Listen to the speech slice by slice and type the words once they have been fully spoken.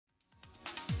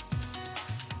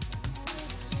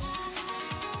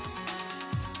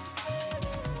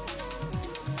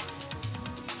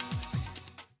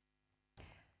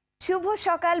শুভ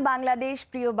সকাল বাংলাদেশ,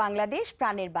 প্রিয় বাংলাদেশ,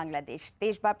 প্রাণের বাংলাদেশ।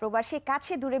 দেশ বা প্রবাসে,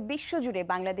 কাছে দূরে, বিশ্বজুড়ে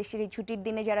বাংলাদেশের এই ছুটির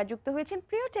দিনে যারা যুক্ত হয়েছেন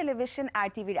প্রিয় টেলিভিশন আর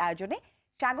টিভির আয়োজনে,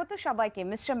 স্বাগত সবাইকে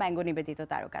মিস্টার ম্যাঙ্গো নিবেদিত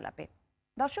তারকালাপে।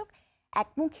 দর্শক,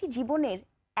 একমুখী জীবনের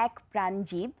এক প্রাণ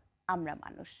জীব আমরা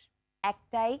মানুষ।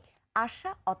 একটাই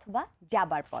আশা অথবা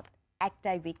যাবার পথ,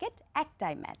 একটাই উইকেট,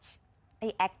 একটাই ম্যাচ।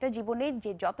 এই একটা জীবনের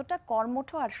যে যতটা কর্মঠ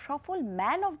আর সফল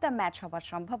ম্যান অফ দ্য ম্যাচ হবার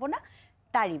সম্ভাবনা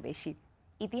তারই বেশি।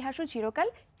 ইতিহাসও চিরকাল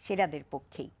সেরাদের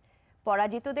পক্ষেই।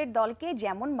 পরাজিতদের দলকে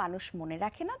যেমন মানুষ মনে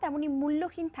রাখে না, তেমনি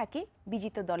মূল্যহীন থাকে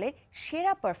বিজিত দলের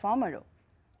সেরা পারফর্মারও।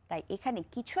 তাই এখানে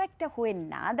কিছু একটা হয়ে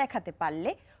না দেখাতে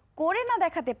পারলে, করে না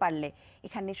দেখাতে পারলে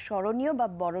এখানে স্মরণীয় বা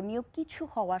বরণীয় কিছু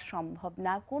হওয়া সম্ভব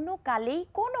না কোনো কালেই,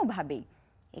 কোনোভাবেই।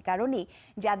 এ কারণেই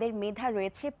যাদের মেধা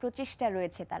রয়েছে, প্রচেষ্টা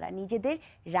রয়েছে, তারা নিজেদের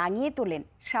রাঙিয়ে তোলেন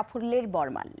সাফল্যের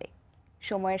বরমাল্যে।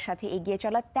 সময়ের সাথে এগিয়ে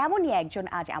চলা তেমনই একজন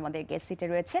আজ আমাদের গেস্ট সিটে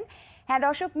রয়েছেন। হ্যাঁ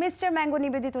দর্শক, মিস্টার ম্যাঙ্গো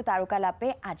নিবেদিত তারকালাপে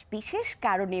আজ বিশেষ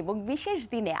কারণে এবং বিশেষ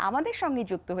দিনে আমাদের সঙ্গে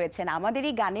যুক্ত হয়েছেন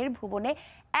আমাদেরই গানের ভুবনে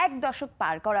এক দশক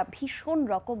পার করা ভীষণ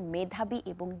রকম মেধাবী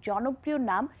এবং জনপ্রিয়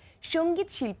নাম সঙ্গীত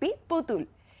শিল্পী পুতুল।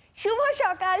 শুভ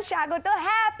সকাল, স্বাগত,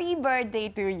 হ্যাপি বার্থডে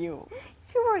টু ইউ।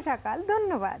 শুভ সকাল,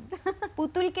 ধন্যবাদ।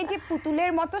 পুতুলকে যে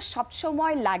পুতুলের মতো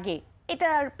সবসময় লাগে,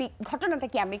 এটার ঘটনাটা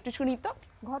কি আমি একটু শুনি তো।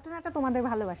 ঘটনাটা তোমাদের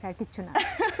ভালোবাসা, আর কিচ্ছু না।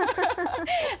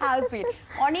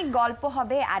 অনেক গল্প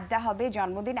হবে, আড্ডা হবে,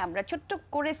 জন্মদিন আমরা ছোট্ট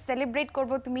করে সেলিব্রেট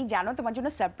করব, তুমি জানো তোমার জন্য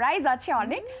সারপ্রাইজ আছে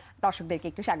অনেক। দর্শকদেরকে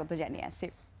একটু স্বাগত জানিয়ে আসি।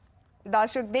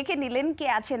 দর্শক দেখে নিলেন কে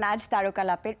আছেন আজ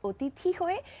তারকালাপের অতিথি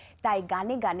হয়ে। তাই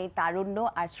গানে গানে তারুণ্য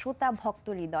আর শ্রোতা ভক্ত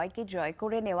হৃদয়কে জয়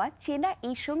করে নেওয়া চেনা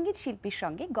এই সঙ্গীত শিল্পীর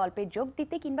সঙ্গে গল্পে যোগ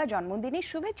দিতে কিংবা জন্মদিনের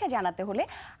শুভেচ্ছা জানাতে হলে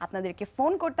আপনাদেরকে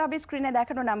ফোন করতে হবে স্ক্রিনে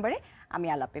দেখানো নাম্বারে। আমি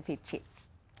আলাপে ফিরছি।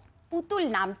 পুতুল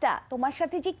নামটা তোমার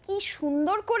সাথে যে কি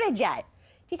সুন্দর করে যায়।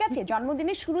 ঠিক আছে,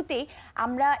 জন্মদিনের শুরুতেই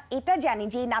আমরা এটা জানি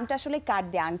যে এই নামটা আসলে কার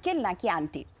দেয়া, আঙ্কেল নাকি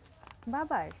আন্টির?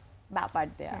 বাবার। বাবার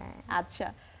দেয়া। আচ্ছা,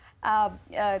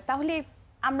 তাহলে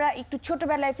আমরা একটু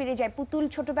ছোটবেলায় ফিরে যাই। পুতুল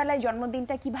ছোটবেলায়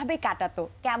জন্মদিনটা কিভাবে কাটাতো,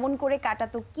 কেমন করে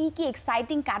কাটাতো, কি কি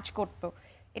এক্সাইটিং কাজ করতো,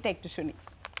 এটা একটু শুনি।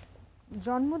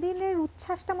 জন্মদিনের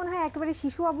উচ্ছ্বাসটা মনে হয় একেবারে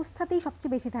শিশু অবস্থাতেই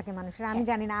সবচেয়ে বেশি থাকে মানুষের। আমি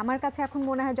জানি না, আমার কাছে এখন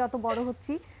মনে হয় যত বড়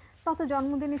হচ্ছি তত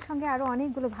জন্মদিনের সঙ্গে আরো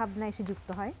অনেকগুলো ভাবনা এসে যুক্ত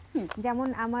হয়। যেমন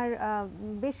আমার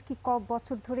বেশ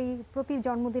বছর ধরেই প্রতি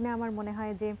জন্মদিনে আমার মনে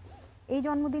হয় যে এই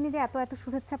জন্মদিনে যে এত এত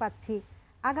শুভেচ্ছা পাচ্ছি,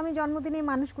 আগামী জন্মদিনে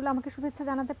মানুষগুলো আমাকে শুভেচ্ছা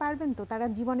জানাতে পারবেন তো, তারা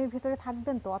জীবনের ভেতরে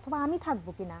থাকবেন তো, অথবা আমি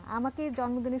থাকবো কিনা, আমাকে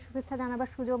জন্মদিনের শুভেচ্ছা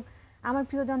জানাবার সুযোগ আমার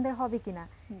প্রিয়জনদের হবে কিনা,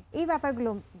 এই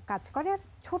ব্যাপারগুলো কাজ করে। আর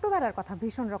ছোটবেলার কথা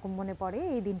ভীষণ রকম মনে পড়ে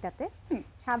এই দিনটাতে।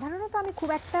 সাধারণত আমি খুব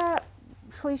একটা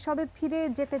শৈশবে ফিরে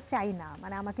যেতে চাই না,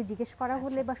 মানে আমাকে জিজ্ঞেস করা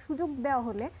হলে বা সুযোগ দেওয়া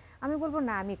হলে আমি বলবো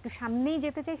না, আমি একটু সামনেই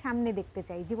যেতে চাই, সামনে দেখতে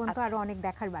চাই, জীবন তো আরো অনেক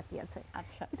দেখার বাকি আছে।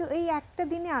 কিন্তু এই একটা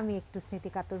দিনে আমি একটু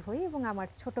স্মৃতিকাতর হই এবং আমার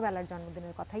ছোটবেলার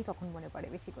জন্মদিনের কথাই তখন মনে পড়ে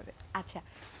বেশি করে। আচ্ছা,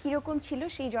 কিরকম ছিল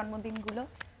সেই জন্মদিনগুলো?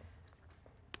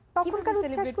 তখনকার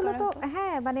উচ্ছ্বাসগুলো তো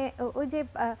হ্যাঁ, মানে ওই যে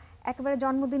একেবারে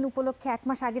জন্মদিন উপলক্ষে এক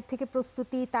মাস আগের থেকে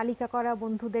প্রস্তুতি, তালিকা করা,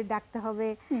 বন্ধুদের ডাকতে হবে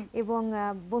এবং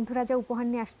বন্ধুরা যা উপহার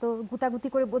নিয়ে আসতো গুতাগুতি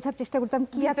করে বোঝার চেষ্টা করতাম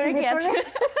কি আছে ভেতরে।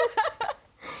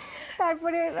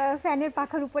 তারপরে ফ্যানের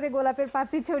পাখার উপরে গোলাপের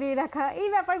পাপড়ি ছড়িয়ে রাখা, এই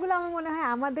ব্যাপারগুলো আমার মনে হয়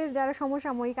আমাদের যারা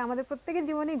সমসাময়িক, আমাদের প্রত্যেকের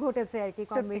জীবনেই ঘটেছে আর কি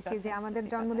কম বেশি, যে আমাদের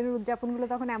জন্মদিনের উদযাপনগুলো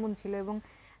তখন এমন ছিল। এবং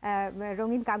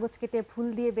রঙিন কাগজ কেটে ফুল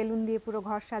দিয়ে বেলুন দিয়ে পুরো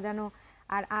ঘর সাজানো।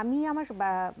 আর আমি আমার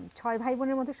 6 ভাই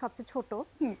বোনের মধ্যে সবচেয়ে ছোট,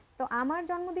 তো আমার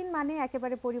জন্মদিন মানে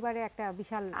একেবারে পরিবারে একটা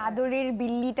বিশাল আদরের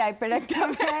বিল্লি টাইপের একটা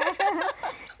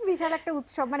বিশাল একটা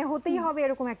উৎসব, মানে হতেই হবে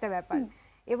এরকম একটা ব্যাপার।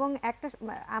 এবং একটা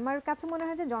আমার কাছে মনে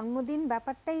হয় যে জন্মদিন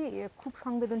ব্যাপারটাই খুব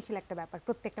সংবেদনশীল একটা ব্যাপার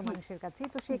প্রত্যেকটা মানুষের কাছে।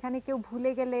 তো সেখানে কেউ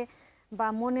ভুলে গেলে বা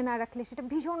মনে না রাখলে সেটা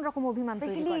ভীষণ রকম অভিমান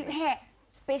তৈরি করে। হ্যাঁ,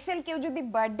 স্পেশাল কেউ যদি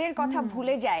বার্থডে এর কথা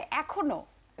ভুলে যায় এখনো,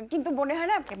 কিন্তু মনে হয়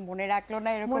না মনে রাখলো না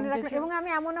এরকম। মনে রাখলো, এবং আমি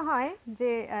এমনও হয় যে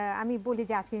আমি বলি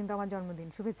যে আজকে কিন্তু আমার জন্মদিন,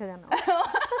 শুভেচ্ছা জানাও।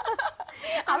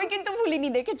 আমি কিন্তু ভুলিনি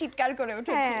দেখে চিৎকার করে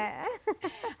উঠেছি।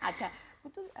 আচ্ছা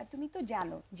পুতুল, তুমি তো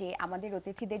জানো যে আমাদের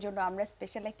অতিথিদের জন্য আমরা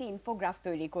স্পেশাল একটা ইনফোগ্রাফ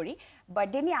তৈরি করি।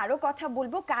 বার্থডে নিয়ে আরো কথা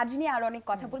বলবো, কাজ নিয়ে আরো অনেক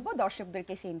কথা বলবো,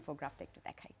 দর্শকদেরকে সেই ইনফোগ্রাফটা একটু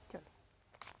দেখাই। চলো।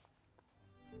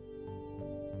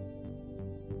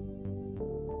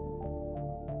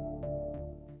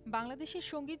 বাংলাদেশের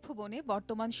সঙ্গীত ভুবনে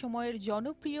বর্তমান সময়ের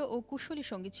জনপ্রিয় ও কুশলী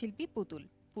সঙ্গীত শিল্পী পুতুল।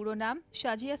 পুরো নাম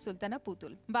সাজিয়া সুলতানা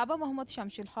পুতুল। বাবা মোহাম্মদ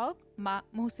শামসুল হক, মা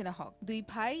মোহসিনা হক। 2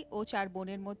 ভাই ও 4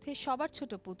 বোনের মধ্যে সবার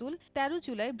ছোট পুতুল 13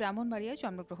 জুলাই ব্রাহ্মণবাড়িয়ায়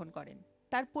জন্মগ্রহণ করেন।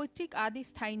 তার পৈতৃক আদি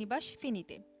স্থায়ী নিবাস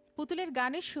ফেনীতে। পুতুলের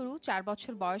গানের শুরু 4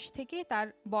 বছর বয়স থেকে তার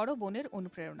বড় বোনের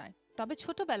অনুপ্রেরণায়। তবে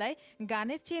ছোটবেলায়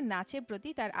গানের চেয়ে নাচের প্রতি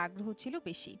তার আগ্রহ ছিল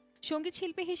বেশি। সঙ্গীত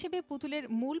শিল্পী হিসেবে পুতুলের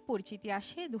মূল পরিচিতি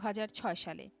আসে 2006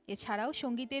 সালে। এছাড়াও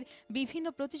সঙ্গীতের বিভিন্ন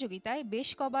প্রতিযোগিতায় বেশ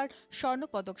কবার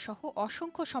স্বর্ণপদক সহ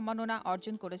অসংখ্য সম্মাননা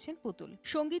অর্জন করেছেন পুতুল।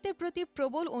 সঙ্গীতের প্রতি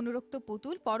প্রবল অনুরক্ত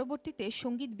পুতুল পরবর্তীতে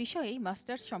সঙ্গীত বিষয়েই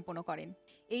মাস্টার্স সম্পন্ন করেন।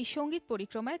 এই সঙ্গীত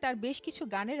পরিক্রমায় তার বেশ কিছু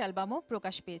গানের অ্যালবামও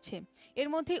প্রকাশ পেয়েছে। এর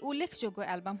মধ্যে উল্লেখযোগ্য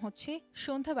অ্যালবাম হচ্ছে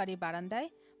সন্ধ্যাবাড়ির বারান্দায়,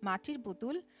 মাটির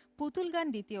পুতুল, পুতুল গান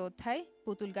 2য় অধ্যায়,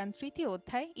 পুতুল গান 3য়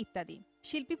অধ্যায় ইত্যাদি।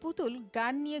 শিল্পী পুতুল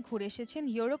গান নিয়ে ঘুরে এসেছেন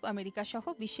ইউরোপ, আমেরিকা সহ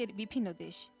বিশ্বের বিভিন্ন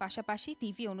দেশ। পাশাপাশি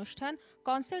টিভি অনুষ্ঠান,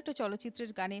 কনসার্ট ও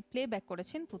চলচ্চিত্রের গানে প্লেব্যাক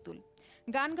করেছেন পুতুল।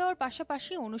 গান গাওয়ার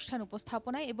পাশাপাশি অনুষ্ঠান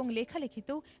উপস্থাপনায় এবং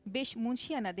লেখালেখিতেও বেশ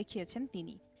মুন্সিয়ানা দেখিয়েছেন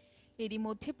তিনি। এরই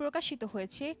মধ্যে প্রকাশিত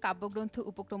হয়েছে কাব্যগ্রন্থ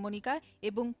উপক্রমণিকা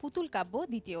এবং পুতুল কাব্য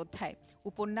 2য় অধ্যায়,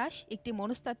 উপন্যাস, একটি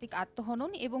মনস্তাত্ত্বিক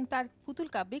আত্মহনন এবং তার পুতুল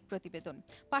কাব্যিক প্রতিবেদন।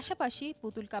 পাশাপাশি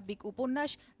পুতুল কাব্যিক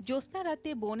উপন্যাস জ্যোৎস্না রাতে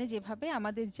বনে যেভাবে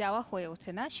আমাদের যাওয়া হয়ে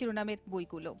ওঠে না শিরোনামের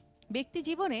বইগুলো। ব্যক্তি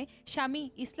জীবনে স্বামী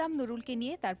ইসলাম নুরুলকে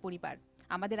নিয়ে তার পরিবার।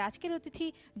 আমাদের আজকের অতিথি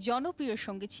জনপ্রিয়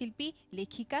সঙ্গীত শিল্পী,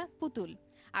 লেখিকা পুতুল।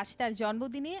 আজ তার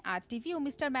জন্মদিনে RTV ও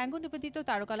মিস্টার ম্যাঙ্গো নিবেদিত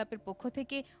তারকালাপের পক্ষ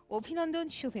থেকে অভিনন্দন,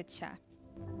 শুভেচ্ছা।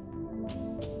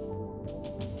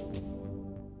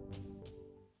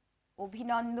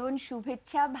 অভিনন্দন,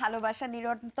 শুভেচ্ছা, ভালোবাসা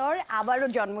নিরন্তর। আবারও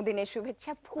জন্মদিনের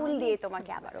শুভেচ্ছা, ফুল দিয়ে তোমাকে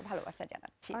আবারও ভালোবাসা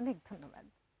জানাচ্ছি। অনেক ধন্যবাদ।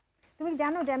 তুমি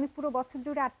জানো যে আমি পুরো বছর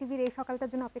জুড়ে RTVর এই সকালটার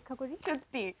জন্য অপেক্ষা করি।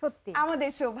 সত্যি সত্যি আমাদের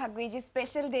সৌভাগ্য, এই যে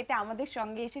স্পেশাল ডেতে আমাদের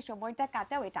সঙ্গে এসে সময়টা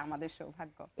কাটাও, এটা আমাদের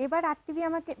সৌভাগ্য। এবার RTV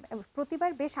আমাকে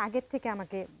প্রতিবার বেশ আগের থেকে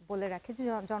আমাকে বলে রাখে যে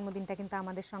জন্মদিনটা কিন্তু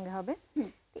আমাদের সঙ্গে হবে।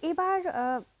 এবার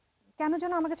কেন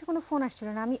যেন আমার কাছে কোনো ফোন আসছিল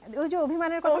না। আমি ওই যে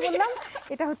অভিমানের কথা বললাম,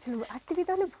 এটা হচ্ছিল RTV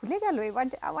তাহলে ভুলে গেল এবার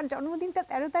আমার জন্মদিনটা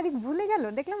 13 তারিখ ভুলে গেল।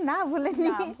 দেখলাম না, ভুলেনি।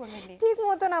 ঠিক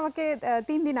মতন আমাকে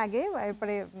 3 দিন আগে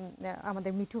এরপরে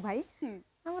আমাদের মিঠু ভাই,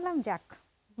 আমি বললাম যাক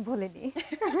ভুলেনি।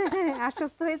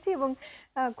 আশ্বস্ত হয়েছি এবং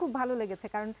খুব ভালো লেগেছে,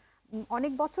 কারণ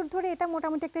অনেক বছর ধরে এটা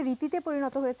মোটামুটি একটা রীতিতে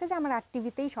পরিণত হয়েছে যে আমার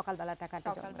RTVতেই সকালবেলাটা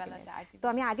কাটা। তো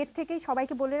আমি আগের থেকেই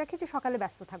সবাইকে বলে রাখি যে সকালে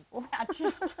ব্যস্ত থাকবো। আচ্ছা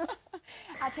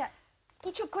আচ্ছা,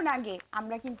 কিছুক্ষণ আগে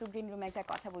আমরা কিন্তু গ্রিন রুমে একটা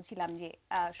কথা বলছিলাম যে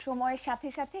সময়ের সাথে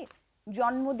সাথে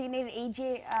জন্মদিনের এই যে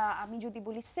আমি যদি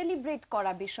বলি সেলিব্রেট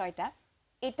করা বিষয়টা,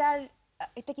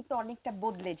 এটা কিন্তু অনেকটা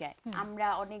বদলে যায়। আমরা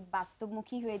অনেক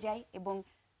বাস্তবমুখী হয়ে যাই এবং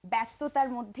ব্যস্ততার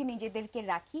মধ্যে নিজেদেরকে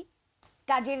রাখি।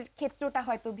 কাজের ক্ষেত্রটা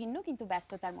হয়তো ভিন্ন, কিন্তু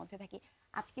ব্যস্ততার মধ্যে থাকি।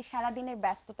 আজকে সারাদিনের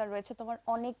ব্যস্ততা রয়েছে তোমার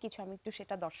অনেক কিছু, আমি একটু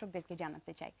সেটা দর্শকদেরকে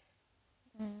জানাতে চাই।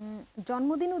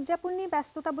 জন্মদিন উদযাপন নিয়ে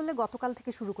ব্যস্ততা বলে গতকাল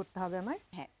থেকে শুরু করতে হবে আমার।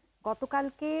 হ্যাঁ,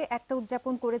 গতকালকে একটা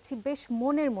উদযাপন করেছি বেশ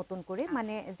মনের মতন করে।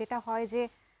 মানে যেটা হয় যে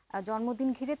জন্মদিন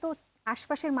ঘিরে তো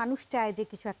আশপাশের মানুষ চায় যে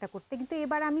কিছু একটা করতে, কিন্তু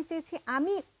এবার আমি চেয়েছি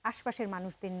আমি আশপাশের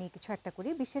মানুষদের নিয়ে কিছু একটা করি।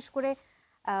 বিশেষ করে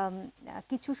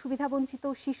কিছু সুবিধাবঞ্চিত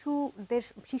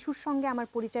শিশুর সঙ্গে আমার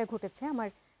পরিচয় ঘটেছে আমার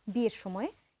বিয়ের সময়।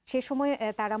 সে সময়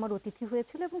তারা আমার অতিথি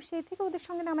হয়েছিল এবং সেই থেকে ওদের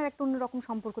সঙ্গে আমার একটা অন্যরকম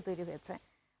সম্পর্ক তৈরি হয়েছে।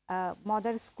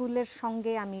 মজার স্কুলের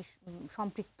সঙ্গে আমি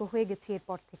সম্পৃক্ত হয়ে গেছি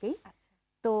এরপর থেকেই।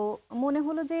 তো মনে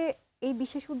হলো যে এই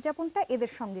বিশেষ উদযাপনটা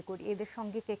এদের সঙ্গে করি, এদের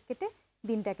সঙ্গে কেক কেটে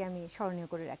দিনটাকে আমি স্মরণীয়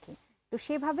করে রাখি। তো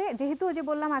সেভাবে যেহেতু যে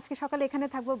বললাম আজকে সকালে এখানে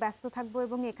থাকবো, ব্যস্ত থাকবো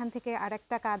এবং এখান থেকে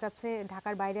আরেকটা কাজ আছে,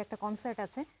 ঢাকার বাইরে একটা কনসার্ট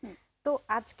আছে। তো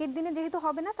আজকের দিনে যেহেতু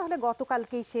হবে না, তাহলে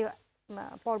গতকালকেই সে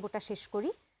পর্বটা শেষ করি।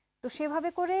 তো সেভাবে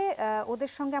করে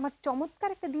ওদের সঙ্গে আমার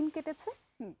চমৎকার একটা দিন কেটেছে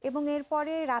এবং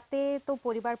এরপরে রাতে তো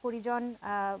পরিবার পরিজন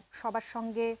সবার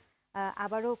সঙ্গে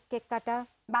আবারও কেক কাটা।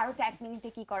 12টা 1 মিনিটে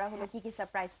কি করা হলো, কি কি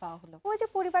সারপ্রাইজ পাওয়া হলো? ওই যে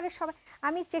পরিবারের সবাই,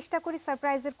 আমি চেষ্টা করি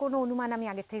সারপ্রাইজের কোনো অনুমান আমি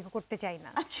আগে থেকে করতে চাই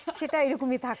না, সেটা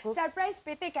এরকমই থাকুক। সারপ্রাইজ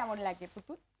পেতে কেমন লাগে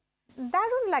পুতুল?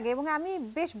 দারুণ লাগে এবং আমি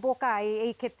বেশ বোকা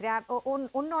এই ক্ষেত্রে।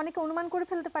 অন্য অনেকে অনুমান করে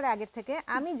ফেলতে পারে আগের থেকে।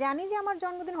 আমি জানি যে আমার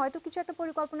জন্মদিন হয়তো কিছু একটা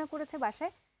পরিকল্পনা করেছে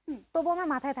বাসায়, তবু আমার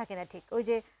মাথায় থাকে না ঠিক। ওই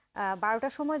যে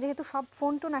 12টার সময় যেহেতু সব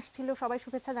ফোন টোন আসছিল, সবাই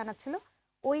শুভেচ্ছা জানাচ্ছিল,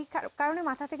 ওই কারণে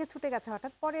মাথা থেকে ছুটে গেছে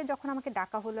হঠাৎ। পরে যখন আমাকে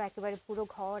ডাকা হলো একেবারে পুরো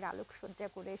ঘর আলোকসজ্জা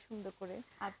করে সুন্দর করে,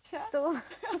 আচ্ছা, তো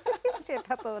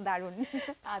সেটা তো দারুণ।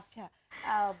 আচ্ছা,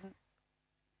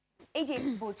 এই যে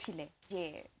বলছিলে যে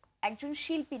একজন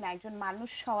শিল্পী না, একজন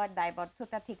মানুষ হওয়ার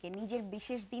দায়বদ্ধতা থেকে নিজের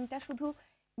বিশেষ দিনটা শুধু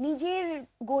নিজের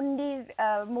গণ্ডির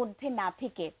মধ্যে না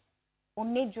থেকে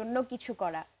অন্যের জন্য কিছু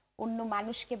করা, অন্য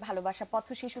মানুষকে ভালোবাসা, পথ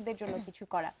শিশুদের জন্য কিছু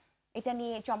করা, এটা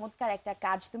নিয়ে চমৎকার একটা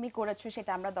কাজ তুমি করেছো,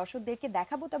 সেটা আমরা দর্শকদেরকে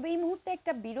দেখাবো। তবে এই মুহূর্তে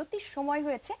একটা বিরতির সময়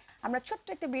হয়েছে, আমরা ছোট্ট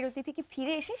একটা বিরতি থেকে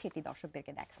ফিরে এসে সেটি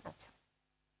দর্শকদেরকে দেখাবো। আচ্ছা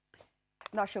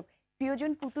দর্শক,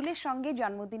 প্রিয়জন পুতুলের সঙ্গে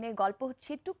জন্মদিনের গল্প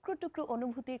হচ্ছে, টুকরো টুকরো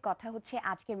অনুভূতির কথা হচ্ছে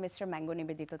আজকের মিস্টার ম্যাঙ্গো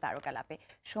নিবেদিত তারকালাপে।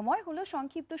 সময় হলো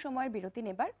সংক্ষিপ্ত সময়ের বিরতি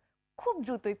নেবার, খুব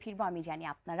দ্রুতই ফিরবো। আমি জানি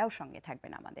আপনারাও সঙ্গে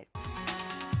থাকবেন আমাদের।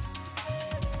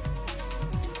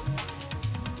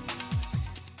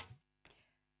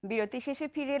 বিরতি শেষে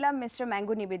ফিরে এলাম মিস্টার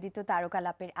ম্যাঙ্গো নিবেদিত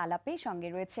তারকালাপের আলাপে। সঙ্গে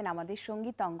রয়েছেন আমাদের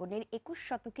সঙ্গীত অঙ্গনের 21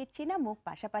 শতকের চেনা মুখ,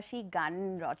 পাশাপাশি গান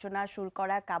রচনা, সুর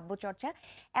করা, কাব্যচর্চা,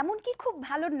 এমনকি খুব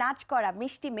ভালো নাচ করা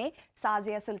মিষ্টি মেয়ে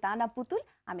সাজিয়া সুলতানা পুতুল।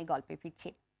 আমি গল্পে ফিরছি।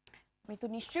 তুমি তো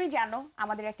নিশ্চয়ই জানো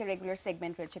আমাদের একটা রেগুলার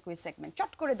সেগমেন্ট রয়েছে, কুইজ সেগমেন্ট।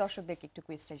 চট করে দর্শকদেরকে একটু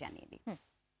কুইজটা জানিয়ে দিই।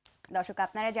 দর্শক,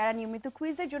 আপনারা যারা নিয়মিত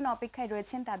কুইজের জন্য অপেক্ষায়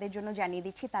রয়েছেন তাদের জন্য জানিয়ে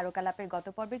দিচ্ছি, তারকালাপের গত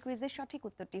পর্বের কুইজের সঠিক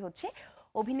উত্তরটি হচ্ছে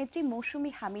অভিনেত্রী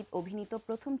মৌসুমী হামিদ অভিনীত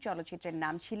প্রথম চলচ্চিত্রের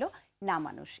নাম ছিল না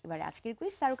মানুষ। এবার আজকের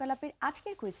কুইজ, তারকালাপের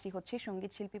আজকের কুইজটি হচ্ছে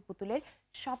সঙ্গীত শিল্পী পুতুলের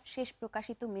সবশেষ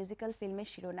প্রকাশিত মিউজিক্যাল ফিল্মের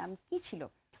শিরোনাম কি ছিল?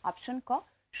 অপশন ক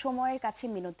সময়ের কাছে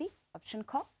মিনতি, অপশন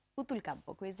খ পুতুল কাব্য।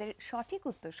 কুইজের সঠিক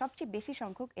উত্তর সবচেয়ে বেশি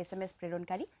সংখ্যক SMS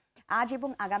প্রেরণকারী আজ এবং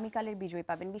আগামীকালের বিজয়ী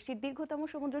পাবেন বিশ্বের দীর্ঘতম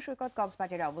সমুদ্র সৈকত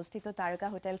কক্সবাজারে অবস্থিত তারকা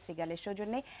হোটেল সিগালের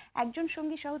সৌজন্যে একজন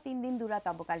সঙ্গী সহ 3 দিন দুরাত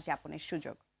অবকাশ যাপনের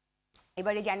সুযোগ।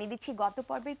 এবারে জানিয়ে দিচ্ছি গত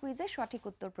পর্বের কুইজের সঠিক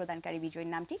উত্তর প্রদানকারী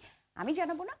বিজয়ীর নামটি। আমি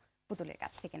জানাবো না, পুতুলের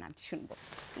কাছ থেকে নামটি শুনবো।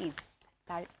 প্লিজ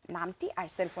তার নামটি আর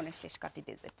সেলফোনের শেষ কটি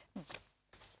ডিজিট।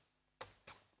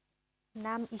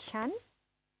 নাম ঈশান,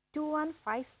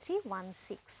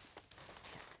 215316।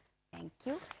 থ্যাংক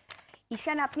ইউ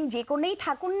ঈশান, আপনি যে কোনেই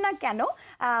থাকুন না কেন,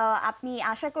 আপনি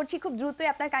আশা করছি খুব দ্রুতই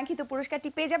আপনার কাঙ্ক্ষিত পুরস্কারটি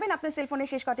পেয়ে যাবেন। আপনার সেলফোনের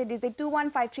শেষ কটি ডিজিট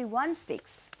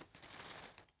 215316।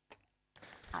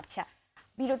 আচ্ছা,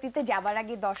 বিরতিতে যাবার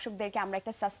আগে দর্শকদেরকে আমরা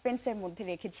একটা সাসপেন্সের মধ্যে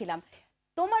রেখেছিলাম।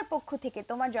 তোমার পক্ষ থেকে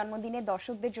তোমার জন্মদিনে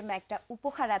দর্শকদের জন্য একটা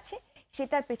উপহার আছে,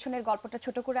 সেটার পেছনের গল্পটা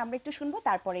ছোট করে আমরা একটু শুনবো,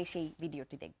 তারপরে সেই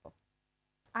ভিডিওটি দেখব।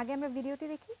 আগে আমরা ভিডিওটি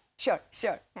দেখি। শিওর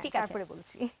শিওর, ঠিক আছে, তারপরে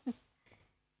বলছি।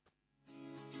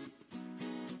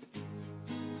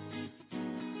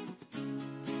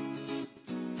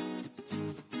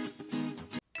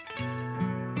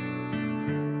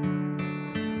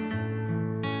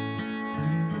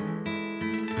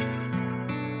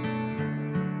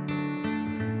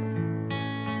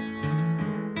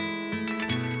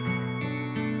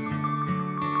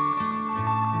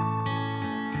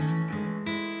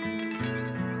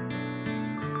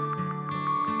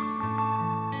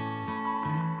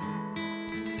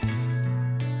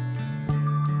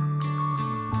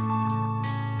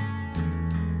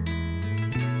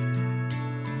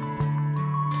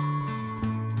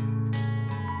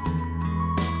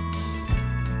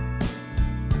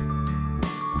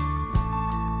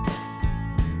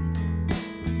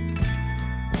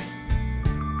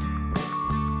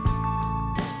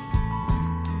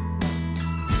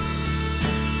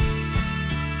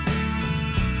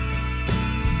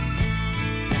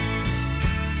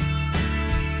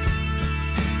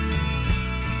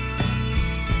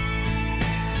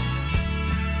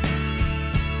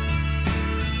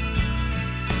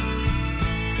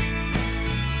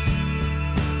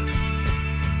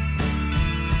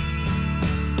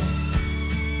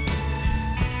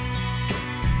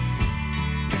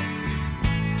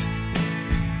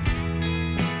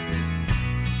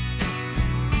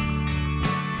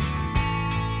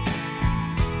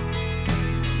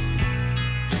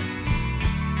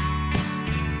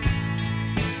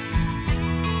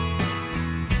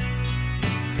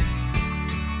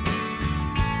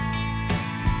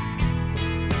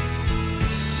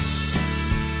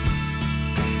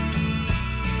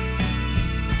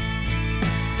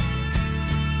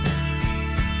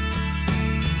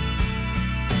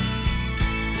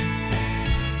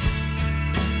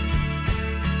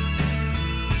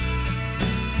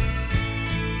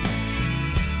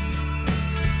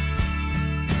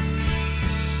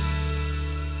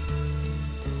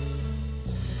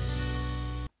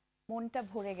 মনটা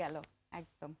ভরে গেল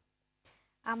একদম।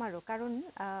 আমারও, কারণ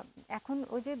এখন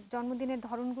ওই যে জন্মদিনের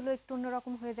ধরনগুলো একটু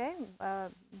অন্যরকম হয়ে যায়,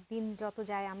 দিন যত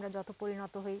যায় আমরা যত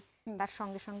পরিণত হই তার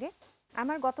সঙ্গে সঙ্গে।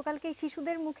 আমার গতকালকে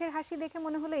শিশুদের মুখের হাসি দেখে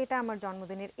মনে হলো এটা আমার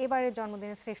জন্মদিনের এবারের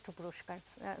জন্মদিনের শ্রেষ্ঠ পুরস্কার,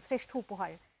 শ্রেষ্ঠ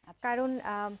উপহার। কারণ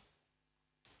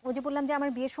ওই যে বললাম যে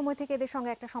আমার বিয়ের সময় থেকে এদের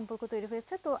সঙ্গে একটা সম্পর্ক তৈরি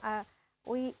হয়েছে, তো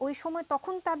ওই সময়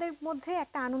তখন তাদের মধ্যে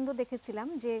একটা আনন্দ দেখেছিলাম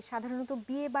যে সাধারণত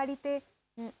বিয়ে বাড়িতে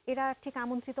এরা ঠিক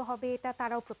আমন্ত্রিত হবে এটা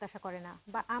তারাও প্রত্যাশা করে না,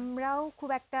 বা আমরাও খুব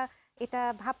একটা এটা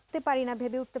ভাবতে পারি না,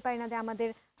 ভেবে উঠতে পারি না যে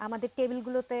আমাদের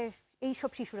টেবিলগুলোতে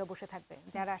এইসব শিশুরা বসে থাকবে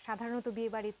যারা সাধারণত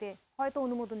বিয়ে বাড়িতে হয়তো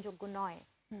অনুমোদনযোগ্য নয়।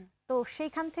 তো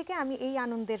সেইখান থেকে আমি এই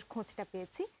আনন্দের খোঁজটা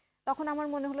পেয়েছি। তখন আমার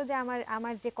মনে হলো যে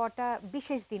আমার যে কটা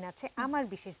বিশেষ দিন আছে, আমার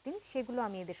বিশেষ দিন, সেগুলো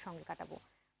আমি এদের সঙ্গে কাটাবো।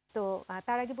 তো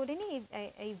তার আগে বলিনি,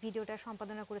 এই ভিডিওটা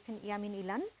সম্পাদনা করেছেন ইয়ামিন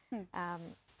ইলান।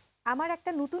 আমার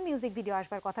একটা নতুন মিউজিক ভিডিও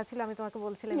আসবার কথা ছিল, আমি তোমাকে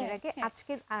বলছিলাম এর আগে।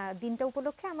 আজকের দিনটা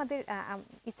উপলক্ষে আমাদের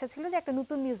ইচ্ছা ছিল যে একটা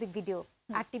নতুন মিউজিক ভিডিও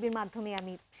RTVর মাধ্যমে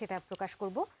আমি সেটা প্রকাশ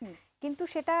করব, কিন্তু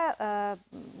সেটা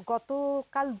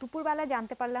গতকাল দুপুরবেলা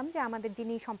জানতে পারলাম যে আমাদের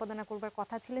যিনি সম্পাদনা করবার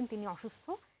কথা ছিলেন তিনি অসুস্থ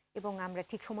এবং আমরা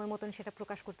ঠিক সময় মতন সেটা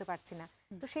প্রকাশ করতে পারছি না।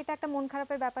 তো সেটা একটা মন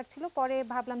খারাপের ব্যাপার ছিল। পরে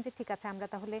ভাবলাম যে ঠিক আছে, আমরা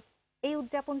তাহলে এই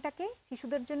উদযাপনটাকে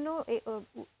শিশুদের জন্য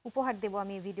উপহার দেব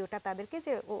আমি এই ভিডিওটা তাদেরকে,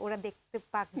 যে ওরা দেখতে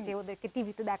পাক যে ওদেরকে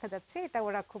টিভিতে দেখা যাচ্ছে, এটা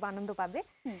ওরা খুব আনন্দ পাবে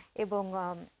এবং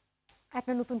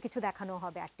একটা নতুন কিছু দেখানো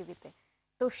হবে আর টিভিতে।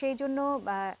 তো সেই জন্য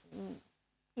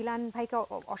ইলান ভাইকে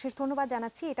অশেষ ধন্যবাদ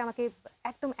জানাচ্ছি, এটা আমাকে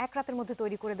একদম এক রাতের মধ্যে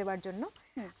তৈরি করে দেওয়ার জন্য।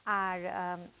 আর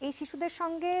এই শিশুদের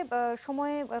সঙ্গে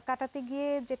সময় কাটাতে গিয়ে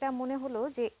যেটা মনে হলো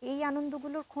যে এই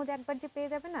আনন্দগুলোর খোঁজ একবার যে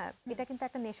পেয়ে যাবে না, এটা কিন্তু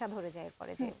একটা নেশা ধরে যায়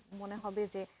এরপরে, যে মনে হবে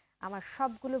যে আমার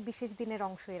সবগুলো বিশেষ দিনের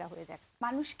অংশ এরা হয়ে যাক।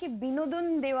 মানুষকে বিনোদন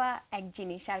দেওয়া এক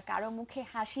জিনিস, আর কারো মুখে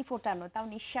হাসি ফোটানো, তাও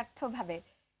নিঃস্বার্থভাবে,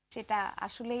 সেটা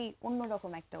আসলেই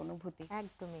অন্যরকম একটা অনুভূতি।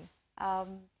 একদমই।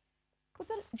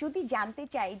 পুতুল, যদি জানতে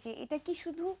চাই যে এটা কি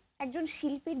শুধু একজন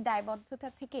শিল্পীর দায়বদ্ধতা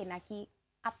থেকে নাকি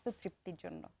আত্মতৃপ্তির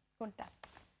জন্য, কোনটা?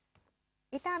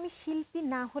 এটা আমি শিল্পী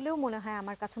না হলেও মনে হয়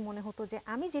আমার কাছে মনে হতো যে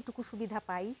আমি যেটুকু সুবিধা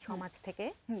পাই সমাজ থেকে,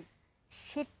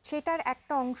 সেটার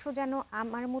একটা অংশ যেন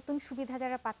আমার মতন সুবিধা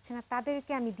যারা পাচ্ছে না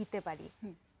তাদেরকে আমি দিতে পারি।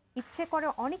 ইচ্ছে করে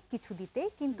অনেক কিছু দিতে,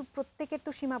 কিন্তু প্রত্যেকের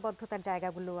তো সীমাবদ্ধতার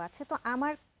জায়গাগুলো আছে। তো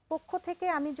আমার পক্ষ থেকে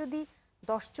আমি যদি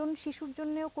 10 জন শিশুর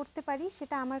জন্যও করতে পারি,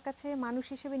 সেটা আমার কাছে মানুষ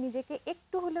হিসেবে নিজেকে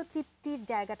একটু হলেও তৃপ্তির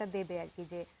জায়গাটা দেবে আর কি,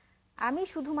 যে আমি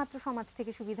শুধুমাত্র সমাজ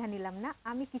থেকে সুবিধা নিলাম না,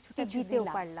 আমি কিছুটা দিতেও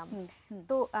পারলাম।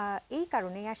 তো এই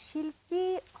কারণে, আর শিল্পী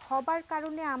হবার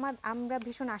কারণে আমরা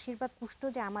ভীষণ আশীর্বাদ পুষ্ট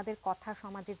যে আমাদের কথা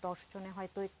সমাজের 10 জনে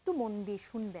হয়তো একটু মন দিয়ে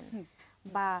শুনবেন।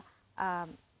 বা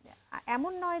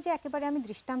এমন নয় যে একেবারে আমি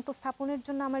দৃষ্টান্ত স্থাপনের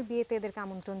জন্য আমার বিয়েতে এদেরকে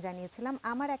আমন্ত্রণ জানিয়েছিলাম।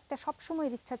 আমার একটা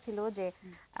সবসময়ের ইচ্ছা ছিল যে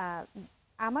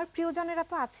আমার প্রিয়জনেরা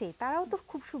তো আছেই, তারাও তো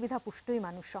খুব সুবিধা পুষ্টই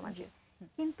মানুষ সমাজে,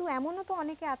 কিন্তু এমনও তো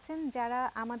অনেকে আছেন যারা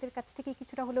আমাদের কাছ থেকে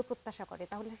কিছুটা হলেও প্রত্যাশা করে,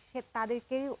 তাহলে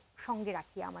তাদেরকে সঙ্গে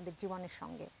রাখি আমাদের জীবনের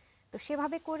সঙ্গে। তো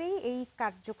সেভাবে করেই এই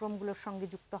কার্যক্রমগুলোর সঙ্গে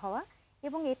যুক্ত হওয়া,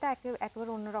 এবং এটা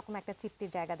একেবারে অন্যরকম একটা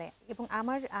তৃপ্তির জায়গা দেয়। এবং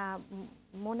আমার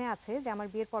মনে আছে যে আমার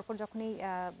বিয়ের পরপর যখন এই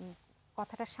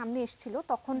কথাটা সামনে এসেছিল,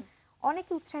 তখন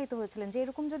অনেকে উৎসাহিত হয়েছিলেন যে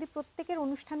এরকম যদি প্রত্যেকের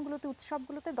অনুষ্ঠানগুলোতে,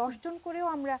 উৎসবগুলোতে 10 জন করেও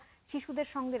আমরা শিশুদের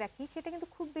সঙ্গে রাখি, সেটা কিন্তু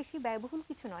খুব বেশি ব্যয়বহুল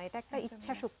কিছু নয়, এটা একটা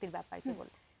ইচ্ছা শক্তির ব্যাপার কেবল।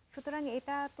 সুতরাং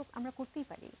এটা তো আমরা করতেই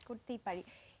পারি।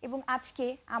 এবং আজকে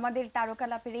আমাদের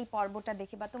তারকালাপের এই পর্বটা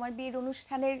দেখে, বা তোমার বিয়ের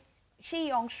অনুষ্ঠানের সেই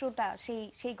অংশটা,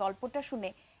 সেই গল্পটা শুনে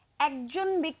একজন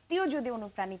ব্যক্তিও যদি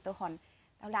অনুপ্রাণিত হন,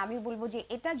 তাহলে আমি বলবো যে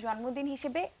এটা জন্মদিন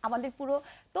হিসেবে আমাদের পুরো,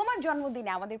 তোমার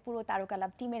জন্মদিনে আমাদের পুরো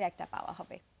তারকালাপ টিমের একটা পাওয়া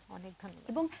হবে। অনেক ধন্যবাদ।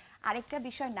 এবং আরেকটা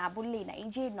বিষয় না বললেই না, এই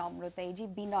যে নম্রতা, এই যে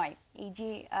বিনয়, এই যে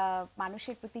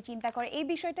মানুষের প্রতি চিন্তা করে, এই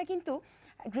বিষয়টা কিন্তু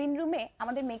গ্রিন রুমে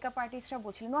আমাদের মেকআপ আর্টিস্টরা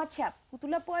বলছিলেন, আচ্ছা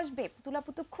পুতুলাপু আসবে, পুতুলাপু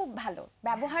তো খুব ভালো,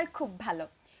 ব্যবহার খুব ভালো।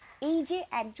 এই যে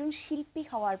একজন শিল্পী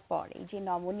হওয়ার পর এই যে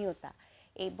নমনীয়তা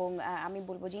এবং আমি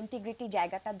বলবো যে ইন্টিগ্রিটি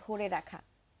জায়গাটা ধরে রাখা,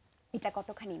 এটা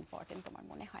কতখানি ইম্পর্টেন্ট তোমার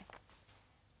মনে হয়?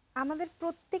 আমাদের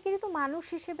প্রত্যেকেরই তো মানুষ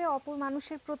হিসেবে অপর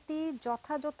মানুষের প্রতি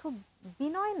যথাযথ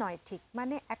বিনয় নয় ঠিক,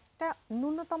 মানে একটা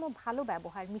ন্যূনতম ভালো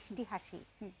ব্যবহার, মিষ্টি হাসি,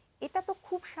 এটা তো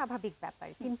খুব স্বাভাবিক ব্যাপার।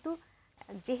 কিন্তু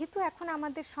যেহেতু এখন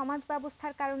আমাদের সমাজ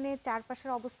ব্যবস্থার কারণে,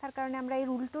 চারপাশের অবস্থার কারণে আমরা এর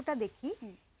উল্টোটা দেখি,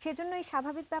 সেজন্য এই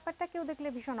স্বাভাবিক ব্যাপারটা কেউ দেখলে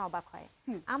ভীষণ অবাক হয়।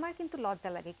 আমার কিন্তু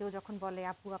লজ্জা লাগে কেউ যখন বলে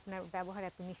আপু আপনার ব্যবহার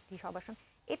এত মিষ্টি সবার সঙ্গে,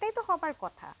 এটাই তো হবার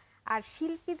কথা। আর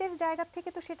শিল্পীদের জায়গা থেকে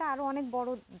তো সেটা আরো অনেক বড়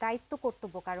দায়িত্ব,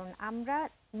 কর্তব্য, কারণ আমরা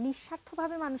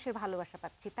নিঃস্বার্থভাবে মানুষের ভালোবাসা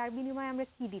পাচ্ছি, তার বিনিময়ে আমরা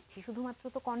কি দিচ্ছি? শুধুমাত্র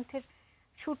তো কণ্ঠের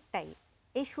সুরটাই,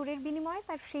 এই সুরের বিনিময়ে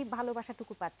তার সেই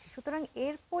ভালোবাসাটুকু পাচ্ছি। সুতরাং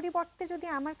এর পরিবর্তে যদি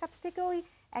আমার কাছ থেকে ওই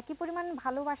একই পরিমাণ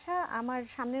ভালোবাসা আমার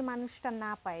সামনের মানুষটা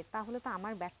না পায়, তাহলে তো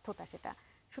আমার ব্যর্থতা সেটা।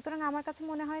 সুতরাং আমার কাছে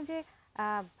মনে হয় যে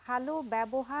ভালো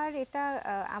ব্যবহার এটা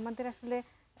আমাদের আসলে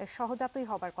সহজাতই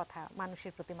হবার কথা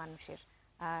মানুষের প্রতি মানুষের।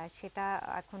 সেটা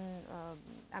এখন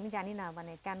আমি জানি না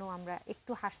মানে কেন আমরা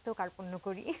একটু হাসতেও কার্পণ্য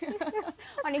করি,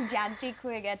 অনেক যান্ত্রিক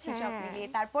হয়ে গেছে সব মিলিয়ে।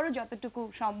 তারপরও যতটুকু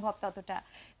সম্ভব ততটা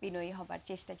বিনয়ী হবার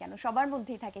চেষ্টা যেন সবার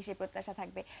মধ্যেই থাকে, সে প্রত্যাশা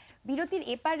থাকবে। বিরতির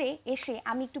এপারে এসে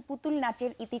আমি একটু পুতুল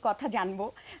নাচের ইতিকথা জানবো।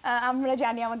 আমরা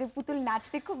জানি আমাদের পুতুল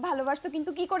নাচতে খুব ভালোবাসতো,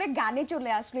 কিন্তু কি করে গানে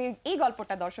চলে আসলো, এই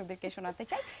গল্পটা দর্শকদেরকে শোনাতে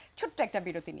চাই। ছোট্ট একটা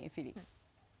বিরতি নিয়ে ফিরি।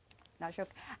 দর্শক,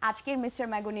 আজকের মিস্টার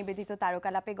ম্যাঙ্গো নিবেদিত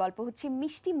তারকালাপে গল্প হচ্ছে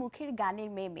মিষ্টি মুখের গানের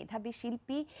মেয়ে, মেধাবী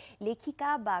শিল্পী, লেখিকা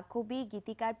বা কবি,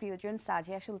 গীতিকার প্রিয়জন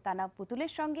সাজিয়া সুলতানা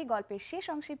পুতুলের সঙ্গে। গল্পের শেষ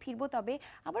অংশে ফিরবো, তবে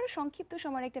আবারও সংক্ষিপ্ত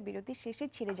সময়ের একটা বিরতির শেষে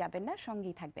ছেড়ে যাবেন না,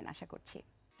 সঙ্গেই থাকবেন আশা করছি।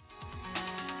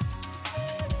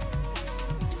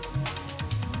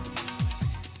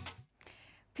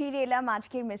 ফিরে এলাম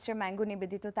আজকের মিস্টার ম্যাঙ্গো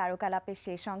নিবেদিত তারকালাপের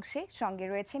শেষ অংশে। সঙ্গে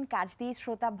রয়েছেন কাজ দিয়ে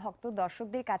শ্রোতা ভক্ত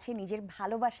দর্শকদের কাছে নিজের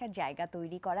ভালোবাসার জায়গা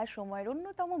তৈরি করার সময়ের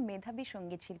অন্যতম মেধাবী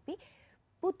সঙ্গীত শিল্পী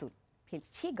পুতুল।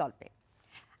 ফিরছি গল্পে।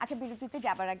 আচ্ছা, বিরতিতে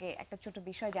যাবার আগে একটা ছোট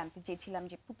বিষয় জানতে চেয়েছিলাম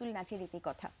যে পুতুল নাচের রীতি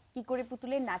কথা, কি করে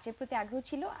পুতুলের নাচের প্রতি আগ্রহ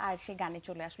ছিল আর সে গানে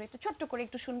চলে আসলো, একটু ছোট্ট করে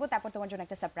একটু শুনবো, তারপর তোমার জন্য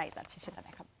একটা সারপ্রাইজ আছে, সেটা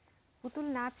দেখাবো। পুতুল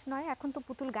নাচ নয়, এখন তো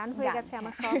পুতুল গান হয়ে গেছে।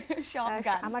 আমার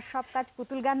আমার সব কাজ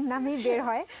পুতুল গান নামেই বের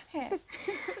হয়। হ্যাঁ।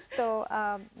 তো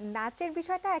নাচের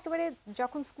বিষয়টা একেবারে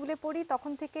যখন স্কুলে পড়ি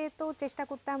তখন থেকে তো চেষ্টা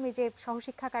করতাম এই যে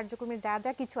সহশিক্ষা কার্যক্রমের যা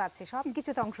যা কিছু আছে সব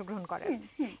কিছুতে অংশগ্রহণ করার,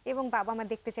 এবং বাবা মা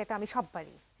দেখতে চাইতো আমি সব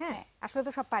পারি। হ্যাঁ, আসলে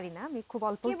তো সব পারি না, আমি খুব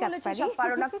অল্পই কাজ পারি। সব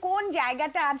পারো না, কোন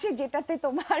জায়গাটা আছে যেটাতে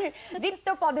তোমার রিক্ত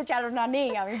পদচারণা নেই?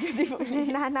 আমি যদি বলি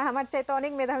না না, আমার চাইতে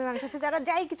অনেক মেধাবী মানুষ আছে যারা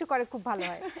যাই কিছু করে খুব ভালো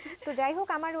হয়। তো যাই হোক,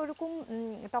 আমার ওরকম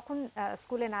তখন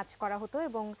স্কুলে নাচ করা হতো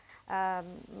এবং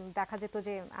দেখা যেত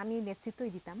যে আমি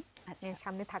নেতৃত্বই দিতাম,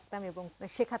 সামনে থাকতাম এবং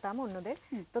শেখাতাম অন্যদের।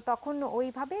 তো তখন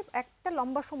ওইভাবে একটা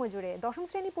লম্বা সময় জুড়ে 10ম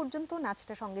শ্রেণী পর্যন্ত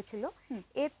নাচটা সঙ্গে ছিল।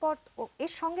 এরপর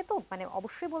এর সঙ্গে তো মানে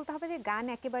অবশ্যই বলতে হবে যে গান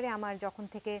একেবারে আমার যখন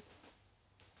থেকে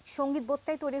সঙ্গীত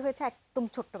বোধটাই তৈরি হয়েছে একদম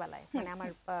ছোট্টবেলায়, মানে আমার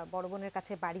বড় বোনের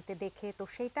কাছে বাড়িতে দেখে, তো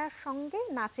সেইটার সঙ্গে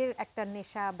নাচের একটা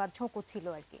নেশা বা ঝোঁকও ছিল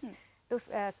আর কি। তো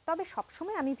তবে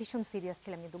সবসময় আমি ভীষণ সিরিয়াস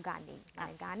ছিলাম কিন্তু গানে,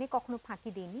 মানে গানে কখনো ফাঁকি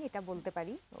দিইনি এটা বলতে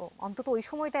পারি। অন্তত ওই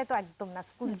সময়টায় তো একদম না,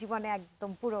 স্কুল জীবনে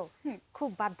একদম পুরো খুব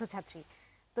বাধ্য ছাত্রী।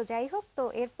 তো যাই হোক, তো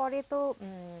এরপরে তো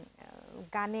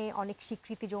গানে অনেক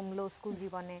স্বীকৃতি জমলো স্কুল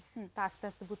জীবনে। তো আস্তে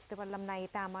আস্তে বুঝতে পারলাম না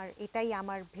এটাই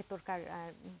আমার ভেতরকার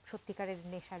সত্যিকারের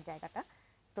নেশার জায়গাটা।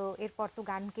 তো এরপর তো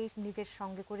গানকেই নিজের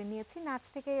সঙ্গে করে নিয়েছি, নাচ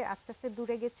থেকে আস্তে আস্তে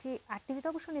দূরে গেছি। আর টিভিতে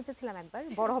অবশ্য নেচেছিলাম একবার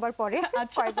বড় হবার পরে,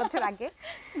 কয়েক বছর আগে।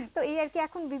 তো এই আর কি,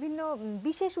 এখন বিভিন্ন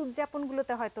বিশেষ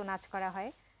উদযাপনগুলোতে হয়তো নাচ করা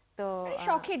হয়। তো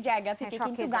শখের জায়গা থেকে,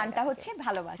 কিন্তু গানটা হচ্ছে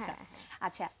ভালোবাসা।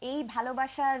 আচ্ছা, এই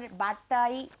ভালোবাসার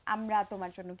বার্তাই আমরা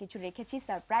তোমার জন্য কিছু রেখেছি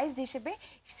সারপ্রাইজ হিসেবে,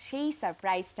 সেই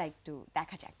সারপ্রাইজটা একটু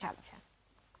দেখা যাক। আচ্ছা,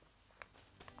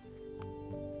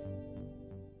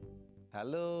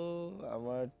 হ্যালো,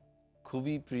 আমার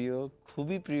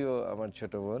খুবই প্রিয় আমার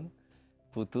ছোট বোন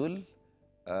পুতুল,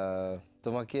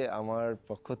 তোমাকে আমার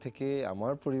পক্ষ থেকে,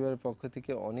 আমার পরিবারের পক্ষ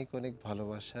থেকে অনেক অনেক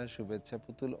ভালোবাসা, শুভেচ্ছা।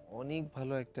 পুতুল অনেক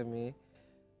ভালো একটা মেয়ে,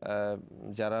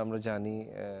 যারা আমরা জানি,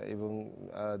 এবং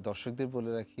দর্শকদের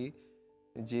বলে রাখি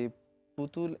যে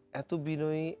পুতুল এত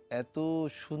বিনয়ী, এত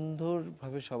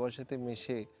সুন্দরভাবে সবার সাথে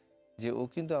মেশে যে ও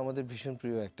কিন্তু আমাদের ভীষণ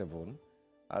প্রিয় একটা বোন।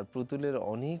 আর পুতুলের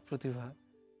অনেক প্রতিভা,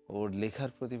 ওর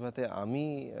লেখার প্রতিভাতে আমি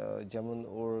যেমন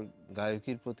ওর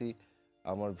গায়কির প্রতি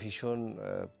আমার ভীষণ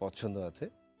পছন্দ আছে,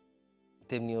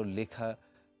 তেমনি ওর লেখা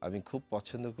আমি খুব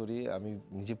পছন্দ করি, আমি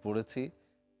নিজে পড়েছি।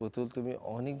 পুতুল, তুমি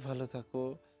অনেক ভালো থাকো,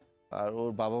 আর ওর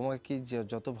বাবা মাকে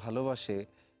যত ভালোবাসে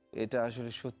এটা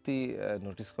আসলে সত্যি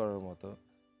নোটিস করার মতো।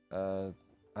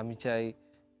 আমি চাই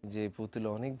যে পুতুল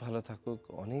অনেক ভালো থাকুক,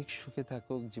 অনেক সুখে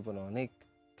থাকুক, জীবনে অনেক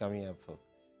কামিয়াব হোক।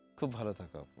 খুব ভালো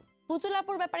থাকো আপু। পুতুল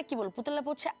আপুর ব্যাপারে কি বলবো? পুতুল আপু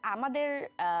হচ্ছে আমাদের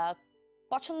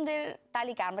পছন্দের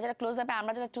তালিকা, আমরা যারা ক্লোজ আপে,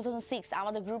 আমরা যারা 2006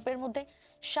 আমাদের গ্রুপের মধ্যে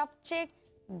সবচেয়ে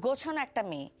গোছানো একটা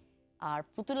মেয়ে। আর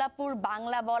পুতুল আপুর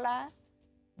বাংলা বলা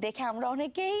দেখে আমরা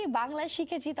অনেকেই বাংলা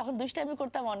শিখেছি, তখন দুষ্টামি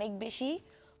করতাম অনেক বেশি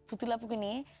পুতুল আপুকে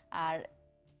নিয়ে। আর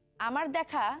আমার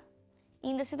দেখা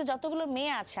ইন্ডাস্ট্রিতে যতগুলো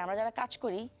মেয়ে আছে, আমরা যারা কাজ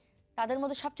করি, তাদের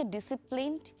মধ্যে সবচেয়ে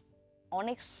ডিসিপ্লিনড,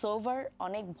 অনেক সোভার,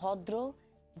 অনেক ভদ্র,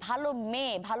 ভালো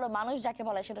মেয়ে, ভালো মানুষ যাকে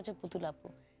বলা হয় সেটা হচ্ছে পুতুল আপু।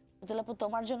 পুতুল আপু,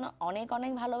 তোমার জন্য অনেক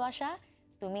অনেক ভালোবাসা।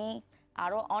 তুমি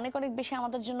আরো অনেক অনেক বেশি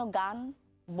আমাদের জন্য গান,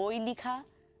 বই লেখা,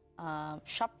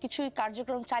 সবকিছুই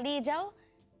কার্যক্রম চালিয়ে যাও।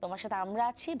 তোমার সাথে আমরা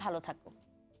আছি, ভালো থাকো।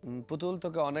 পুতুল,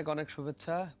 তোকে অনেক অনেক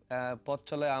শুভেচ্ছা। পথ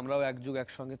চলায় আমরাও এক যুগ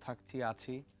একসঙ্গে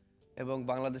আছি এবং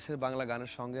বাংলাদেশের বাংলা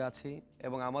গানের সঙ্গে আছি,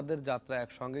 এবং আমাদের যাত্রা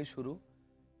একসঙ্গেই শুরু।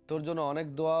 তোর জন্য অনেক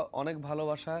দোয়া, অনেক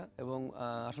ভালোবাসা, এবং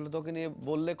আসলে তোকে নিয়ে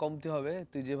বললে কমতি হবে।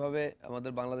 তুই যেভাবে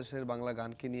আমাদের বাংলাদেশের বাংলা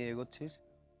গানকে নিয়ে এগোচ্ছিস,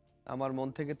 আমার মন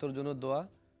থেকে তোর জন্য দোয়া।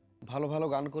 ভালো ভালো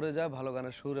গান করে যা, ভালো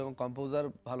গানের সুর এবং কম্পোজার,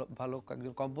 ভালো ভালো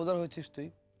একজন কম্পোজার হয়েছিস তুই,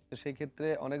 তো সেই ক্ষেত্রে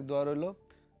অনেক দোয়া রইল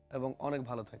এবং অনেক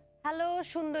ভালো থাক। হ্যালো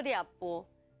সুন্দরী আপু,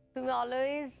 তুমি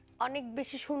অলওয়েজ অনেক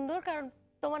বেশি সুন্দর, কারণ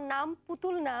তোমার নাম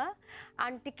পুতুল না,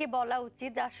 আন্টিকে বলা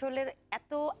উচিত। আসলে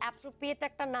এত অ্যাপ্রোপ্রিয়েট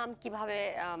একটা নাম কিভাবে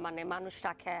মানে মানুষ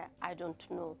রাখে, আই ডোন্ট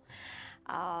নো।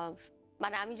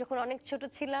 মানে আমি যখন অনেক ছোট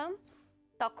ছিলাম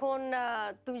তখন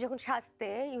তুমি যখন সাজতে,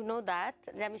 ইউ নো দ্যাট,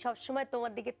 যে আমি সবসময়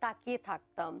তোমার দিকে তাকিয়ে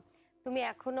থাকতাম। তুমি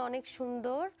এখনো অনেক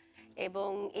সুন্দর, এবং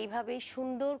এইভাবেই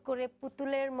সুন্দর করে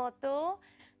পুতুলের মতো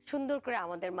সুন্দর করে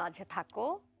আমাদের মাঝে থাকো,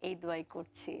 এই দোয়াই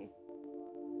করছি।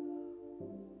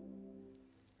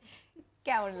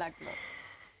 কেমন লাগলো?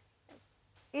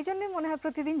 এই জন্যই মনে হয়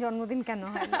প্রতিদিন জন্মদিন কেন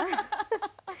হয় না।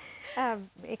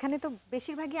 এখানে তো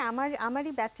বেশিরভাগই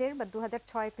আমারই ব্যাচের, বা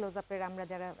 2006 ক্লোজ আপের আমরা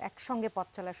যারা একসঙ্গে পথ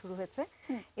চলা শুরু হয়েছে,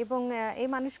 এবং এই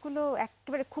মানুষগুলো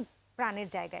একেবারে খুব প্রাণের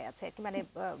জায়গায় আছে আর কি। মানে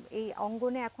এই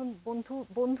অঙ্গনে এখন বন্ধু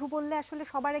বন্ধু বললে আসলে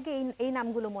সবার আগে এই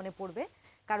নামগুলো মনে পড়বে,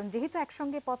 কারণ যেহেতু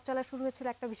একসঙ্গে পথ চলা শুরু হয়েছিল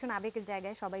একটা ভীষণ আবেগের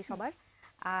জায়গায় সবাই সবার।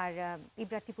 আর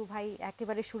ইব্রা টিপু ভাই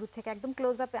একেবারে শুরু থেকে একদম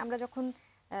ক্লোজ আপে আমরা যখন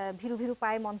ভিরু ভিরু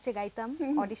পায়ে মঞ্চে গাইতাম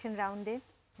অডিশন রাউন্ডে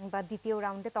বা দ্বিতীয়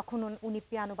রাউন্ডে, তখন উনি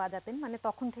পিয়ানো বাজাতেন, মানে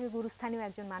তখন থেকে গুরুস্থানীয়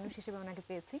একজন মানুষ হিসেবে ওনাকে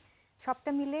পেয়েছি।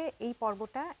 সবটা মিলে এই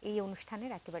পর্বটা এই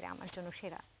অনুষ্ঠানের একেবারে আমার জন্য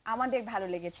সেরা। আমাদের ভালো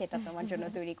লেগেছে এটা তোমার জন্য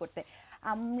তৈরি করতে।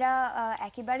 আমরা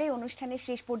একেবারে অনুষ্ঠানের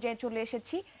শেষ পর্যায়ে চলে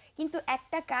এসেছি, কিন্তু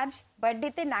একটা কাজ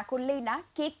বার্থডেতে না করলেই না,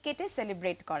 কেক কেটে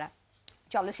সেলিব্রেট করা।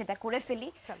 চলো সেটা করে ফেলি।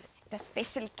 চলো। একটা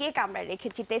স্পেশাল কেক আমরা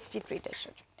রেখেছি টেস্টি ট্রিটের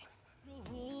জন্য।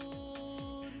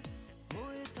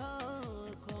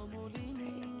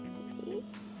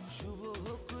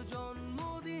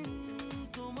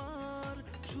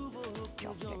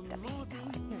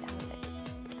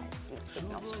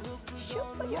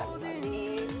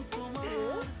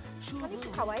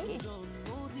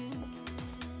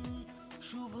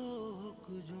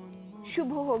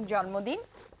 শুভ হোক জন্মদিন।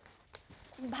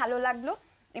 ভালো লাগলো।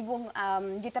 এবং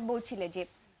যেটা বলছিলে যে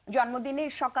জন্মদিনের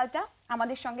সকালটা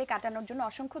আমাদের সঙ্গে কাটানোর জন্য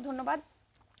অসংখ্য ধন্যবাদ।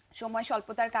 সময়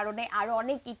স্বল্পতার কারণে আরো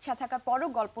অনেক ইচ্ছা থাকার পরও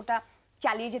গল্পটা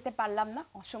চালিয়ে যেতে পারলাম না,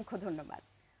 অসংখ্য ধন্যবাদ।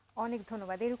 অনেক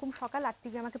ধন্যবাদ। এরকম সকাল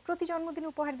RTV আমাকে প্রতি জন্মদিন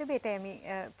উপহার দেবে, এটাই আমি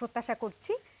প্রত্যাশা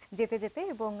করছি যেতে যেতে।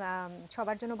 এবং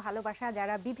সবার জন্য ভালোবাসা,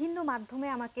 যারা বিভিন্ন মাধ্যমে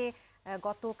আমাকে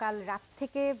গতকাল রাত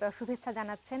থেকে শুভেচ্ছা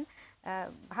জানাচ্ছেন,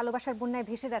 ভালোবাসার বন্যায়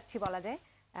ভেসে যাচ্ছি বলা যায়।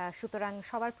 সুতরাং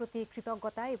সবার প্রতি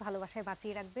কৃতজ্ঞতা, এই ভালোবাসায়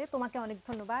বাঁচিয়ে রাখবে। তোমাকে অনেক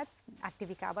ধন্যবাদ।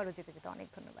 RTVকে আবারও যেতে যেতে অনেক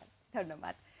ধন্যবাদ।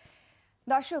 ধন্যবাদ।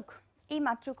 দর্শক, এই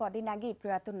মাত্র কদিন আগে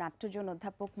প্রয়াত নাট্যজন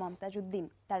অধ্যাপক মমতাজ উদ্দিন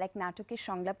তার এক নাটকের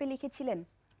সংলাপে লিখেছিলেন,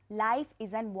 life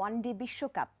is an one day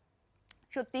বিশ্বকাপ।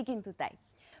 সত্যি কিন্তু তাই।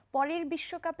 পরের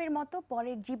বিশ্বকাপের মতো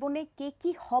পরের জীবনে কে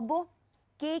কি হব,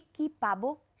 কে কি পাবো,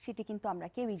 সেটি কিন্তু আমরা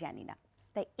কেউই জানি না।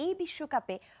 তাই এই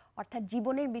বিশ্বকাপে, অর্থাৎ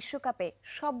জীবনের বিশ্বকাপে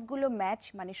সবগুলো ম্যাচ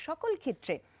মানে সকল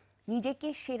ক্ষেত্রে নিজেকে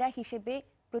সেরা হিসেবে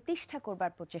প্রতিষ্ঠা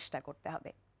করবার প্রচেষ্টা করতে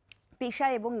হবে।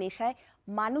 পেশায় এবং নেশায়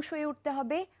মানুষ হয়ে উঠতে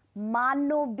হবে,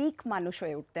 মানবিক মানুষ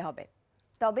হয়ে উঠতে হবে।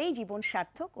 তবেই জীবন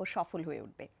সার্থক ও সফল হয়ে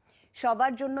উঠবে।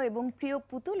 সবার জন্য এবং প্রিয়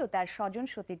পুতুল ও তার স্বজন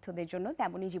সতীর্থদের জন্য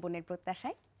তেমনই জীবনের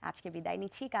প্রত্যাশায় আজকে বিদায়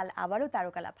নিচ্ছি। কাল আবারও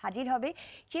তারকালাপ হাজির হবে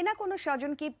চেনা কোনো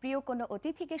স্বজনকে, প্রিয় কোনো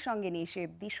অতিথিকে সঙ্গে নিয়ে। সে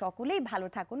অবধি সকলেই ভালো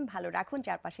থাকুন, ভালো রাখুন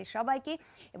চারপাশের সবাইকে,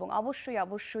 এবং অবশ্যই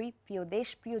অবশ্যই প্রিয় দেশ,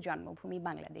 প্রিয় জন্মভূমি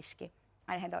বাংলাদেশকে।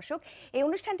 আর হ্যাঁ দর্শক, এই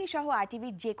অনুষ্ঠানটি সহ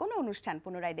RTVর যে কোনো অনুষ্ঠান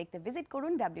পুনরায় দেখতে ভিজিট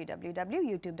করুন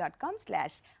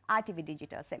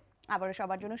www.youtube.com/rtvdigitals-এ। আবারও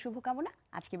সবার জন্য শুভকামনা।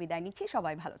 আজকে বিদায় নিচ্ছি,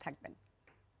 সবাই ভালো থাকবেন।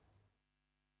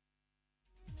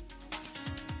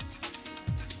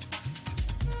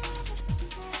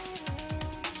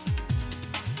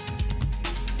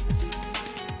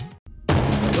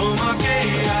 তোমাকে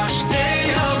আসতে